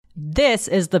This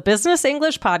is the Business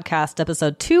English Podcast,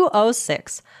 episode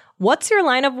 206. What's your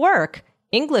line of work?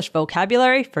 English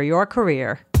vocabulary for your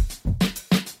career.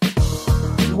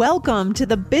 Welcome to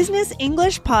the Business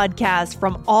English Podcast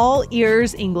from All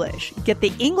Ears English. Get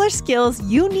the English skills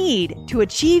you need to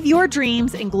achieve your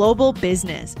dreams in global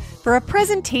business. For a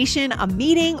presentation, a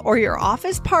meeting, or your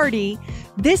office party,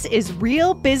 this is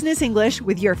Real Business English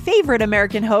with your favorite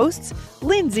American hosts,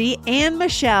 Lindsay and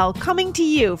Michelle, coming to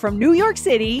you from New York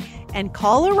City and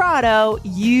Colorado,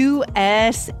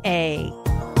 USA.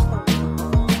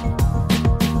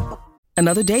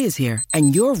 Another day is here,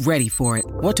 and you're ready for it.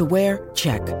 What to wear?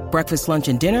 Check. Breakfast, lunch,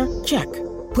 and dinner? Check.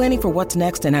 Planning for what's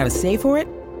next and how to save for it?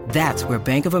 That's where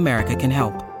Bank of America can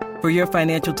help. For your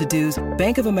financial to-dos,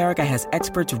 Bank of America has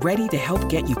experts ready to help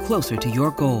get you closer to your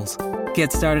goals.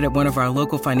 Get started at one of our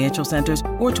local financial centers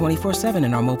or 24/7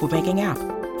 in our mobile banking app.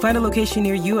 Find a location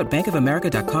near you at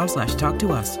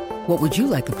bankofamerica.com/talktous. What would you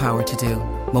like the power to do?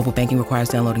 Mobile banking requires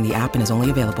downloading the app and is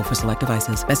only available for select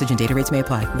devices. Message and data rates may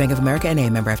apply. Bank of America N.A.,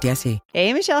 member FDIC.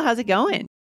 Hey, Michelle, how's it going?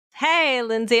 Hey,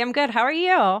 Lindsay, I'm good. How are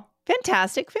you?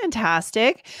 Fantastic. Do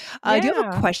you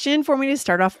have a question for me to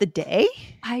start off the day?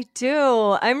 I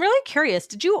do. I'm really curious.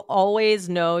 Did you always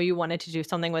know you wanted to do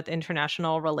something with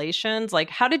international relations?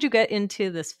 Like, how did you get into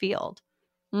this field?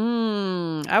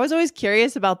 I was always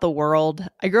curious about the world.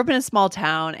 I grew up in a small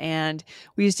town and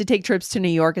we used to take trips to New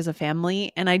York as a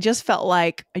family. And I just felt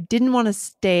like I didn't want to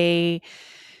stay.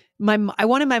 I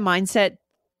wanted my mindset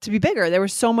to be bigger. There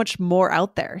was so much more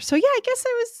out there. So yeah, I guess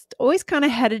I was always kind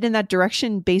of headed in that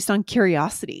direction based on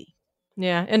curiosity.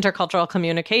 Yeah, intercultural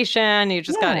communication. You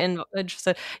just got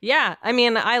interested. Yeah, I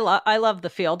mean, I love the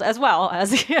field as well,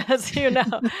 as you know.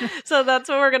 So that's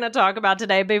what we're going to talk about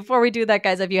today. Before we do that,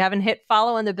 guys, if you haven't hit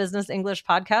follow on the Business English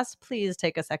Podcast, please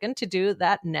take a second to do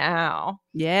that now.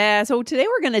 Yeah, so today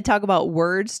we're going to talk about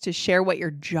words to share what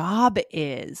your job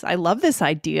is. I love this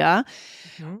idea.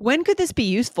 Mm-hmm. When could this be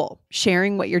useful,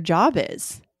 sharing what your job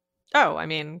is? Oh, I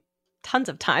mean, tons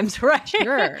of times, right?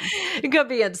 Sure. It could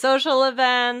be at social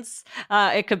events.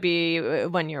 It could be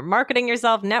when you're marketing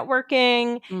yourself,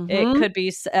 networking. Mm-hmm. It could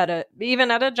be even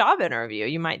at a job interview,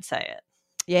 you might say it.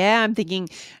 Yeah, I'm thinking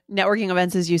networking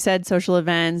events, as you said, social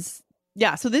events.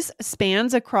 Yeah, so this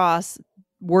spans across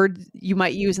words you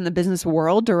might use in the business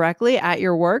world directly at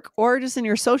your work or just in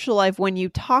your social life when you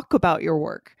talk about your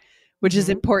work, which is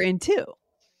important too.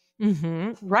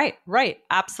 Mm-hmm. Right.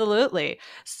 Absolutely.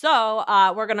 So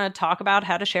we're going to talk about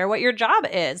how to share what your job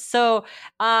is. So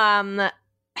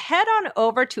head on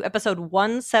over to episode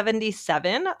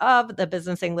 177 of the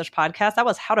Business English Podcast. That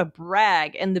was how to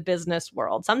brag in the business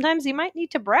world. Sometimes you might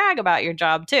need to brag about your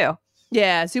job too.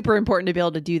 Yeah, super important to be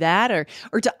able to do that or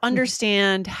to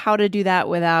understand how to do that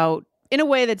in a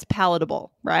way that's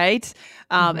palatable, right?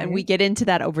 And we get into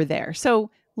that over there. So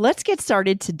let's get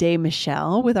started today,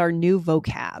 Michelle, with our new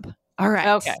vocab. All right.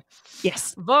 Okay.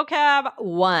 Yes. Vocab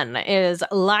 1 is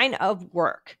line of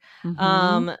work.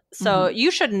 So you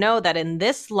should know that in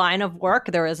this line of work,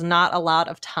 there is not a lot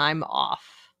of time off.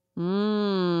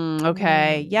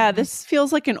 Okay. Yeah, this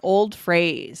feels like an old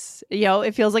phrase.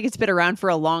 It feels like it's been around for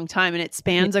a long time and it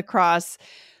spans across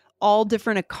all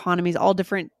different economies, all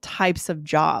different types of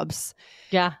jobs.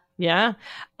 Yeah.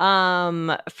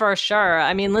 For sure.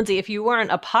 I mean, Lindsay, if you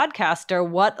weren't a podcaster,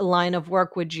 what line of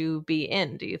work would you be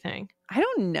in, do you think? I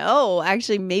don't know.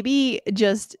 Actually, maybe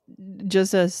just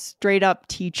a straight up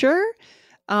teacher.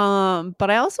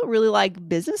 But I also really like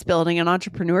business building and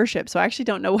entrepreneurship. So I actually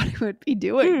don't know what I would be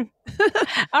doing.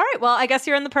 All right. Well, I guess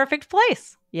you're in the perfect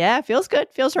place. Yeah, feels good.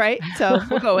 Feels right. So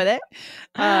we'll go with it.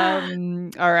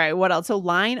 All right. What else? So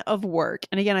line of work.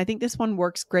 And again, I think this one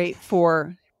works great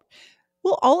for...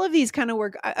 Well, all of these kind of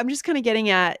work, I'm just kind of getting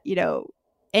at,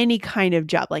 any kind of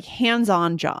job, like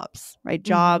hands-on jobs, right?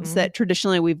 Jobs that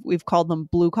traditionally we've called them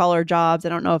blue-collar jobs. I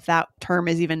don't know if that term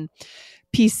is even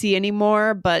PC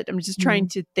anymore, but I'm just trying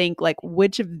to think like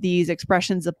which of these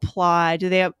expressions apply. Do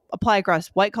they apply across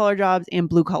white-collar jobs and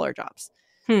blue-collar jobs?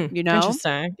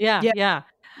 Interesting. Yeah.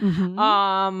 Mm-hmm.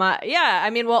 I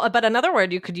mean, well, but another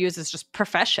word you could use is just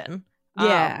profession.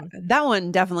 Yeah, that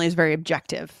one definitely is very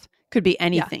objective. Could be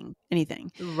anything.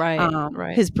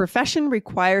 Right. His profession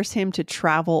requires him to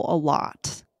travel a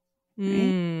lot.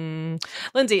 Right?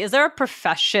 Lindsay, is there a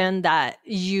profession that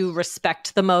you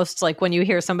respect the most? Like when you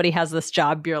hear somebody has this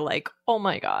job, you're like, oh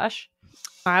my gosh.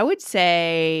 I would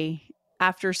say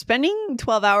after spending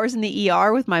 12 hours in the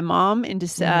ER with my mom in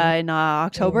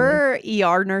October,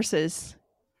 ER nurses.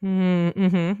 Because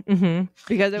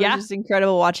it was just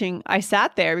incredible watching. I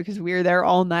sat there because we were there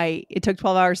all night. It took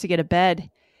 12 hours to get to bed.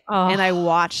 And I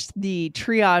watched the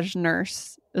triage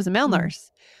nurse. It was a male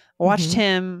nurse. I watched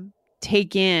him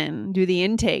do the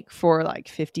intake for like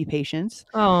 50 patients.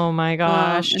 Oh my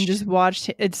gosh. And just watched.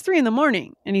 It's 3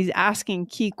 a.m. and he's asking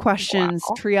key questions,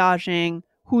 Wow. triaging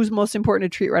who's most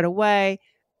important to treat right away.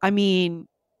 I mean,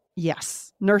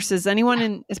 yes, nurses,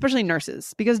 especially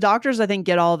nurses, because doctors, I think,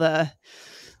 get all the,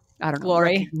 I don't know,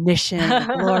 Glory. recognition,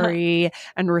 and glory,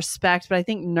 and respect. But I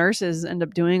think nurses end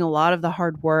up doing a lot of the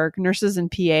hard work. Nurses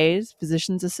and PAs,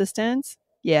 physician's assistants.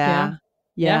 Yeah.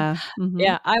 Mm-hmm.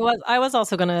 Yeah, I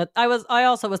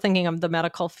also was thinking of the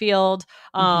medical field,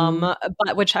 but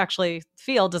which actually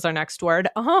field is our next word.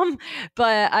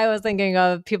 But I was thinking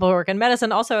of people who work in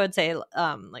medicine. Also, I'd say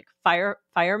like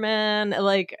firemen,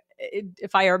 like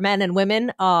firemen and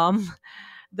women. For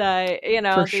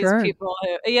these sure. people,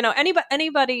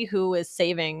 anybody who is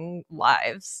saving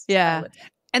lives. Yeah.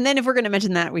 And then if we're going to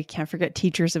mention that, we can't forget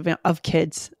teachers of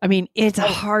kids. I mean, it's a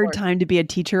hard time to be a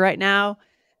teacher right now.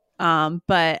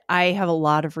 But I have a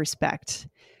lot of respect,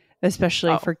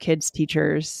 especially for kids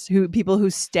teachers, people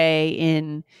who stay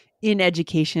in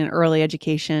education, early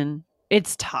education.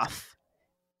 It's tough.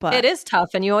 But it is tough.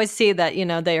 And you always see that,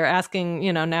 they are asking,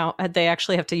 now they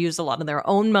actually have to use a lot of their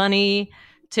own money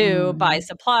to buy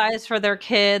supplies for their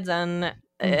kids. And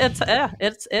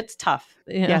it's tough.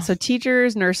 Yeah. So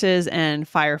teachers, nurses, and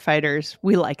firefighters,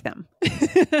 we like them.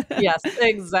 Yes,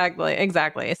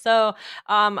 exactly. So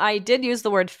I did use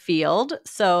the word field.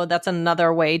 So that's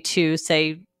another way to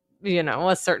say,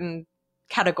 a certain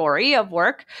category of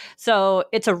work. So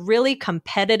it's a really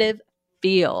competitive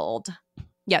field.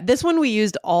 Yeah. This one we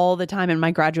used all the time in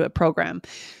my graduate program.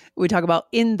 We talk about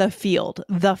in the field,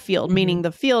 meaning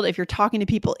the field. If you're talking to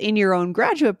people in your own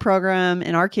graduate program,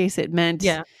 in our case, it meant,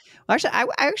 well, actually, I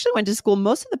actually went to school.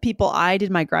 Most of the people I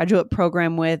did my graduate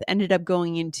program with ended up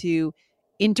going into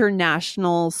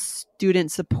international student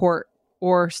support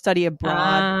or study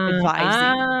abroad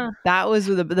advising. That was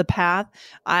the path.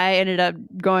 I ended up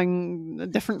going a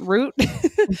different route,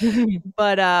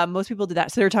 but most people did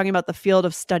that. So they were talking about the field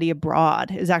of study abroad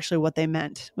is actually what they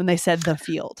meant when they said the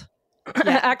field.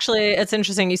 Yeah. Actually, it's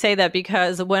interesting you say that,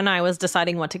 because when I was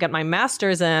deciding what to get my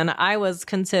master's in, I was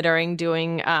considering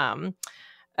doing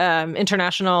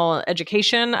international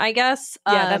education, I guess.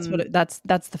 Yeah,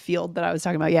 that's the field that I was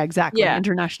talking about. Yeah, exactly. Yeah.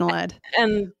 International ed.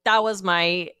 And that was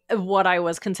what I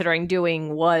was considering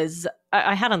doing was,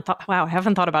 I haven't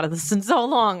thought about this in so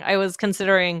long. I was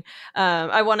considering,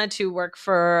 I wanted to work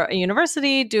for a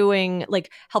university doing,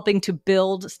 like, helping to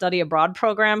build study abroad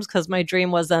programs, because my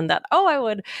dream was then that, I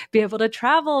would be able to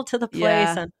travel to the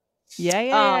place. Yeah.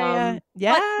 And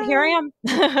Yeah. But here I am.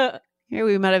 Here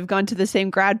we might have gone to the same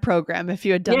grad program if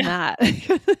you had done that.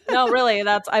 No, really,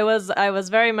 I was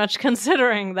very much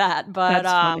considering that, but that's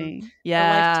funny.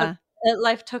 Yeah.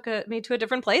 Life took me to a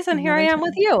different place, and here I am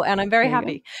with you, and I'm very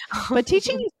happy. But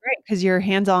teaching is great because you're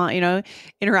hands-on,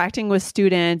 interacting with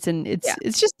students, and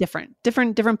it's just different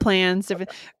plans.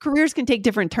 Different careers can take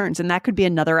different turns, and that could be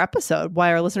another episode.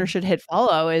 Why our listeners should hit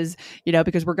follow is,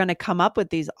 because we're going to come up with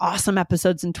these awesome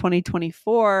episodes in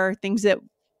 2024, things that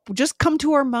just come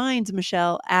to our minds,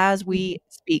 Michelle, as we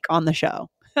speak on the show.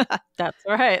 That's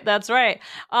right.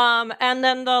 And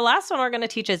then the last one we're going to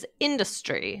teach is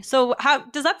industry. So how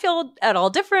does that feel at all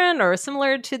different or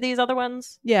similar to these other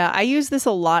ones? Yeah, I use this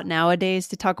a lot nowadays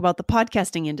to talk about the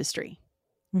podcasting industry.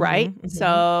 Right. Mm-hmm.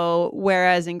 So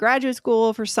whereas in graduate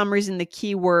school, for some reason, the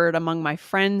key word among my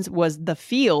friends was the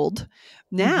field.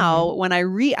 Now, when I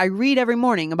read every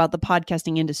morning about the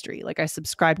podcasting industry. Like I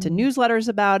subscribe to newsletters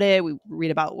about it. We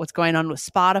read about what's going on with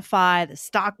Spotify, the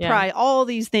stock price, all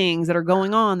these things that are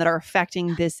going on that are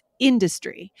affecting this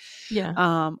industry.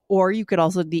 Yeah. Or you could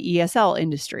also the ESL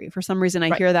industry. For some reason,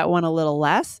 I hear that one a little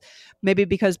less, maybe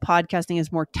because podcasting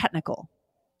is more technical.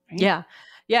 Right? Yeah.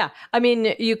 Yeah. I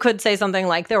mean, you could say something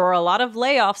like there were a lot of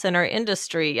layoffs in our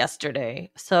industry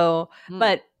yesterday. So,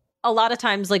 but a lot of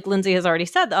times, like Lindsay has already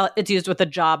said, it's used with a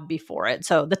job before it.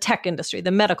 So the tech industry, the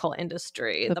medical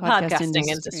industry, the podcasting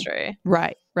industry.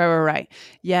 Right. Yes.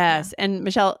 Yeah. And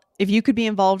Michelle, if you could be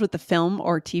involved with the film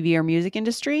or TV or music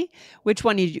industry, which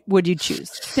one would you choose?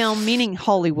 Film meaning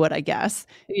Hollywood, I guess.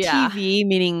 Yeah. TV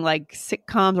meaning like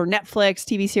sitcoms or Netflix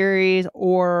TV series,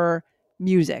 or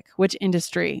music. Which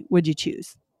industry would you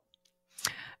choose?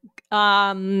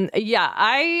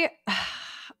 Yeah,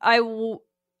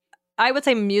 I would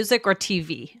say music or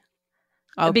TV.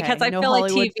 Okay, because I feel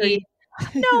Hollywood like TV.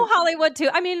 No, Hollywood too.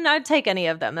 I mean, I'd take any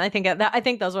of them. I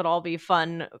think those would all be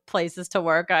fun places to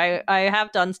work. I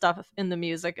have done stuff in the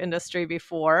music industry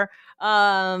before. So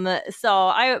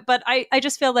I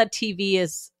just feel that TV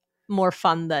is more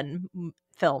fun than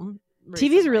film.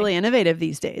 TV is really innovative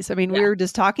these days. I mean, we were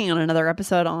just talking on another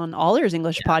episode on All Ears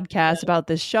English podcast about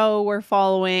this show we're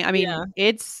following. I mean,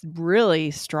 it's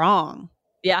really strong.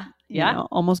 Yeah. You know,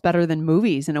 almost better than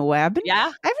movies in a way. I haven't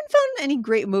found any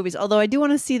great movies, although I do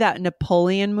want to see that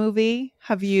Napoleon movie.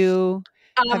 Have you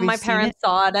my parents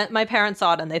saw it. My parents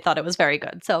saw it and they thought it was very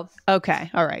good. So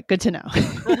okay. All right. Good to know.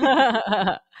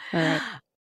 All right.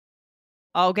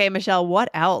 Okay, Michelle, what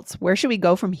else? Where should we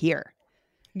go from here?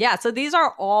 Yeah, so these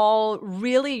are all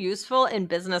really useful in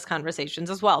business conversations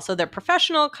as well. So they're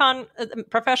professional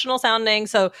sounding.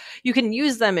 So you can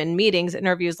use them in meetings,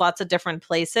 interviews, lots of different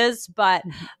places. But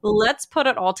let's put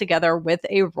it all together with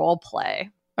a role play.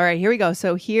 All right, here we go.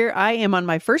 So here I am on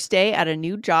my first day at a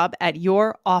new job at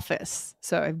your office.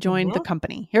 So I've joined the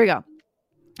company. Here we go.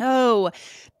 Oh,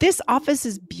 this office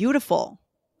is beautiful.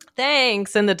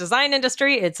 Thanks. In the design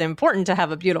industry, it's important to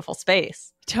have a beautiful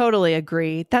space. Totally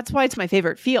agree. That's why it's my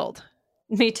favorite field.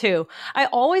 Me too. I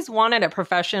always wanted a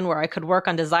profession where I could work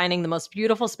on designing the most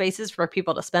beautiful spaces for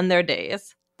people to spend their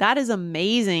days. That is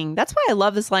amazing. That's why I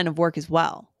love this line of work as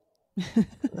well.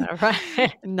 All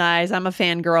right. Nice. I'm a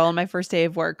fangirl on my first day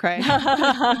of work, right?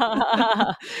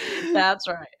 That's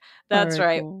right. That's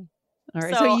right. Cool. All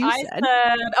right. So you said,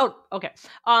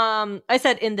 I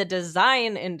said in the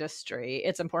design industry,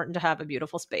 it's important to have a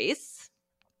beautiful space.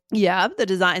 Yeah, the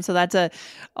design. So that's a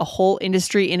whole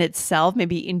industry in itself.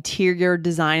 Maybe interior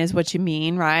design is what you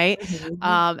mean, right?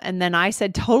 And then I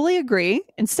said, totally agree.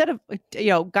 Instead of,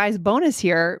 guys, bonus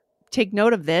here, take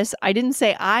note of this. I didn't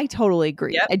say I totally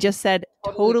agree. I just said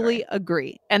totally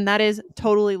agree. And that is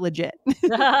totally legit.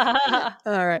 All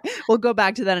right. We'll go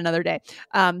back to that another day.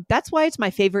 That's why it's my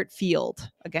favorite field.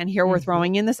 Again, here we're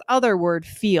throwing in this other word,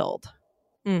 field.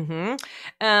 And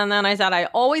then I said, I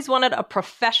always wanted a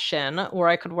profession where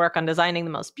I could work on designing the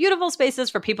most beautiful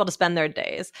spaces for people to spend their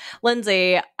days.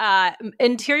 Lindsay,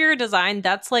 interior design,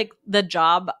 that's like the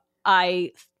job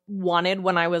I wanted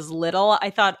when I was little.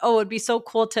 I thought, it'd be so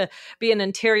cool to be an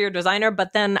interior designer,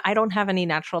 but then I don't have any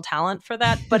natural talent for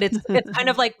that. But it's kind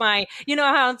of like how in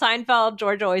Seinfeld,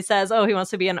 George always says, he wants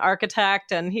to be an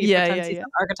architect and he pretends he's an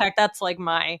architect. That's like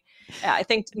I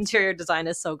think interior design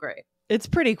is so great. It's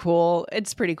pretty cool.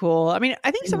 I mean,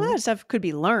 I think some of that stuff could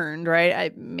be learned,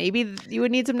 right? Maybe you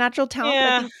would need some natural talent.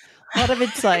 But I think a lot of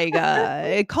it's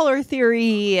like color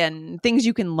theory and things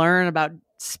you can learn about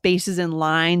spaces and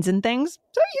lines and things.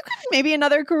 So you could maybe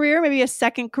another career, maybe a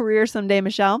second career someday,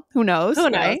 Michelle. Who knows?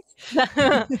 Right?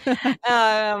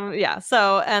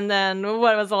 So, and then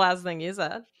what was the last thing you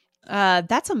said?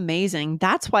 That's amazing.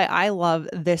 That's why I love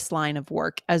this line of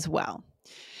work as well.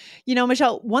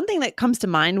 Michelle, one thing that comes to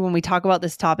mind when we talk about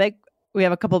this topic, we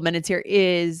have a couple of minutes here,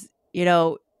 is,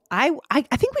 I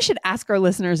think we should ask our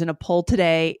listeners in a poll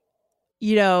today,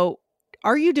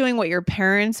 are you doing what your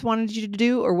parents wanted you to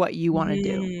do or what you want to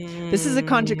do? This is a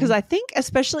concept because I think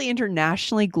especially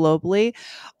internationally, globally,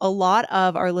 a lot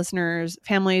of our listeners'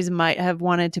 families might have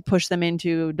wanted to push them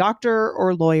into doctor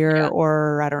or lawyer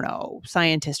or, I don't know,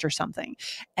 scientist or something.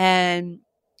 And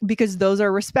because those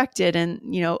are respected and,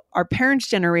 our parents'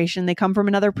 generation, they come from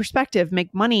another perspective,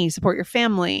 make money, support your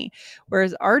family.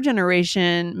 Whereas our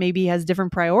generation maybe has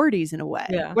different priorities in a way.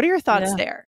 Yeah. What are your thoughts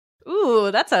there? Ooh,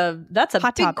 that's a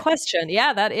hot big topic. question.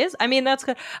 Yeah, that is. I mean, that's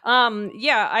good.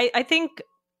 I think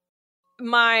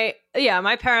my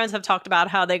parents have talked about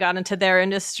how they got into their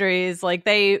industries. Like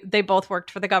they both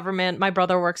worked for the government. My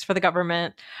brother works for the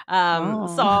government.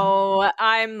 So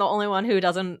I'm the only one who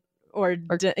doesn't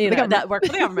that work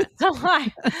for the government. So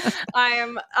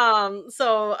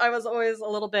so I was always a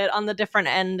little bit on the different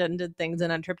end and did things in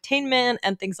entertainment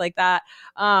and things like that.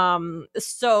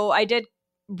 So I did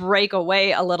break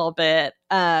away a little bit,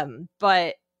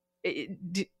 but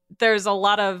there's a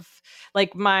lot of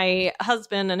like my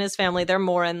husband and his family, they're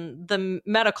more in the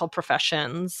medical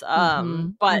professions.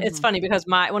 But it's funny because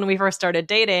when we first started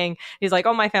dating, he's like,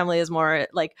 my family is more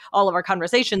like all of our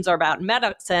conversations are about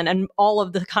medicine and all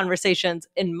of the conversations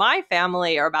in my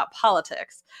family are about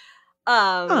politics.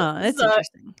 That's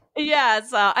interesting. Yeah.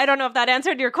 So I don't know if that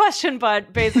answered your question,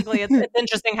 but basically it's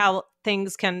interesting how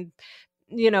things can,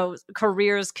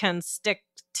 careers can stick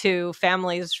to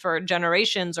families for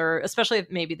generations, or especially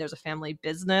if maybe there's a family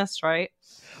business, right?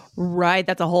 Right.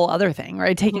 That's a whole other thing,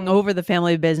 right? Taking over the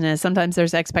family business. Sometimes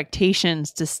there's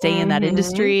expectations to stay in that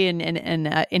industry and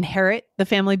inherit the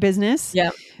family business.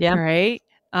 Yeah. Right.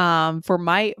 For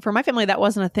my family, that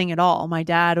wasn't a thing at all. My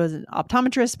dad was an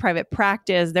optometrist, private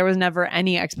practice. There was never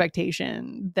any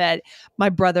expectation that my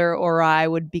brother or I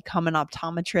would become an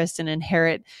optometrist and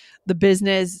inherit the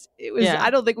business. It was,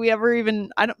 I don't think we ever even,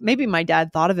 maybe my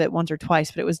dad thought of it once or twice,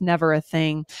 but it was never a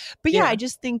thing. But I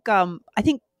just think, I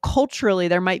think culturally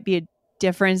there might be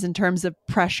difference in terms of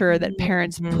pressure that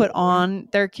parents put on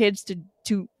their kids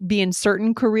to be in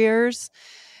certain careers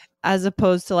as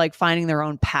opposed to like finding their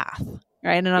own path.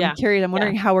 Right. And I'm curious, I'm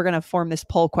wondering how we're going to form this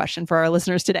poll question for our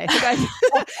listeners today. So guys,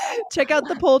 check out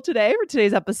the poll today for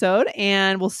today's episode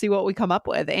and we'll see what we come up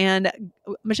with. And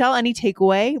Michelle, any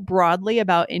takeaway broadly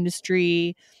about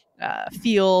industry,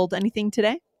 field, anything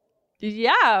today?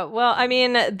 Yeah. Well, I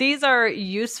mean, these are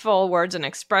useful words and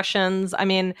expressions. I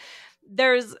mean,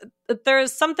 there's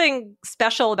something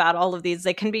special about all of these.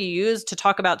 They can be used to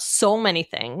talk about so many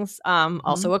things.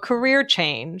 Also a career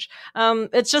change.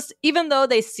 It's just, even though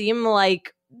they seem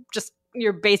like just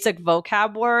your basic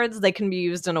vocab words, they can be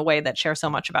used in a way that share so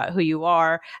much about who you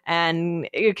are. And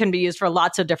it can be used for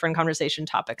lots of different conversation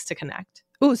topics to connect.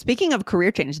 Oh, speaking of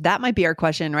career change, that might be our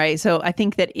question, right? So I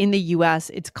think that in the US,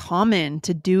 it's common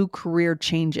to do career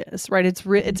changes, right?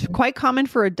 It's quite common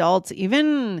for adults,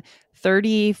 even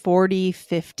 30, 40,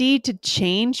 50 to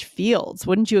change fields.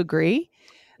 Wouldn't you agree?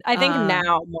 I think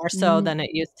now more so than it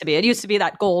used to be. It used to be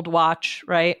that gold watch,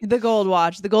 right? The gold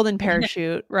watch, the golden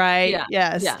parachute, right? Yeah.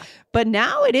 Yes. Yeah. But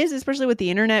now it is, especially with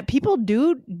the internet, people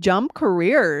do jump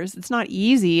careers. It's not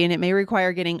easy and it may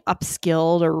require getting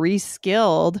upskilled or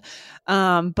reskilled.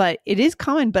 But it is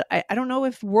common, but I don't know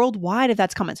if worldwide, if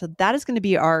that's common. So that is going to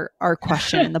be our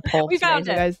question in the poll. We found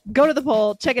So it. guys, go to the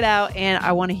poll, check it out. And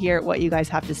I want to hear what you guys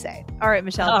have to say. All right,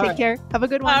 Michelle, take care. Have a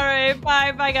good one. All right.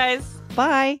 Bye. Bye, guys.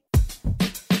 Bye.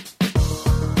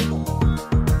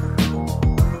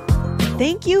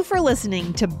 Thank you for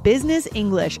listening to Business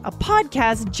English, a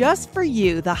podcast just for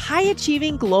you, the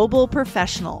high-achieving global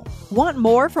professional. Want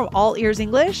more from All Ears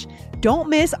English? Don't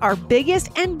miss our biggest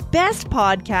and best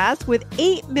podcast with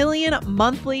 8 million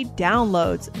monthly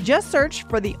downloads. Just search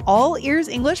for the All Ears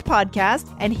English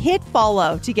podcast and hit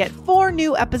follow to get 4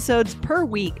 new episodes per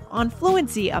week on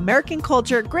fluency, American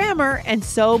culture, grammar, and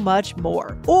so much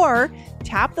more. Or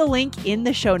tap the link in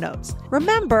the show notes.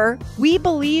 Remember, we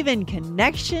believe in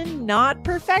connection, not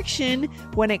perfection,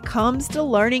 when it comes to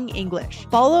learning English.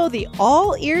 Follow the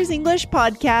All Ears English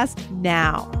podcast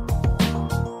now.